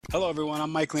Hello, everyone.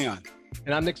 I'm Mike Leon.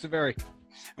 And I'm Nick Zaveri.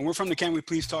 And we're from the Can We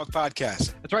Please Talk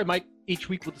podcast. That's right, Mike. Each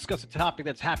week we'll discuss a topic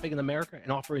that's happening in America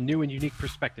and offer a new and unique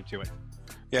perspective to it.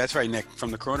 Yeah, that's right, Nick. From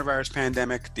the coronavirus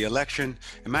pandemic, the election,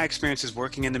 and my experiences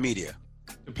working in the media.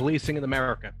 To policing in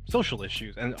America, social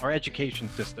issues, and our education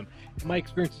system, and my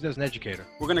experiences as an educator.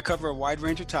 We're going to cover a wide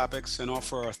range of topics and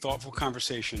offer a thoughtful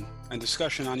conversation and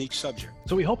discussion on each subject.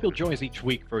 So we hope you'll join us each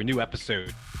week for a new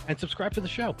episode and subscribe to the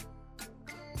show.